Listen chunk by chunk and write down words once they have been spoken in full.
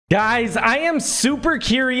Guys, I am super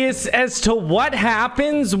curious as to what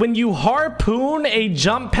happens when you harpoon a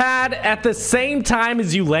jump pad at the same time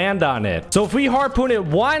as you land on it. So if we harpoon it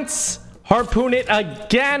once, harpoon it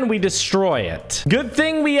again, we destroy it. Good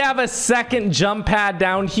thing we have a second jump pad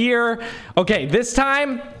down here. Okay, this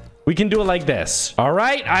time we can do it like this. All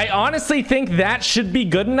right, I honestly think that should be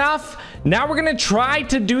good enough. Now we're gonna try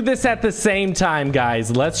to do this at the same time,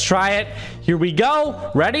 guys. Let's try it. Here we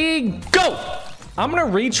go. Ready, go. I'm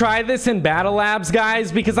gonna retry this in Battle Labs,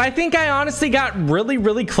 guys, because I think I honestly got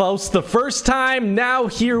really close the first time. Now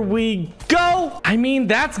here we go. I mean,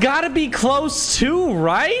 that's gotta be close too,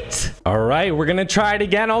 right? All right, we're gonna try it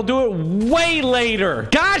again. I'll do it way later.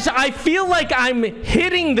 Gosh, I feel like I'm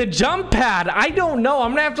hitting the jump pad. I don't know.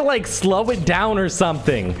 I'm gonna have to like slow it down or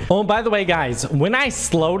something. Oh, and by the way, guys, when I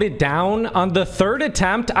slowed it down on the third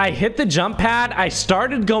attempt, I hit the jump pad. I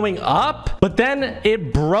started going up, but then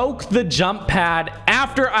it broke the jump pad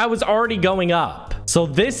after I was already going up. So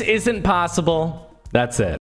this isn't possible. That's it.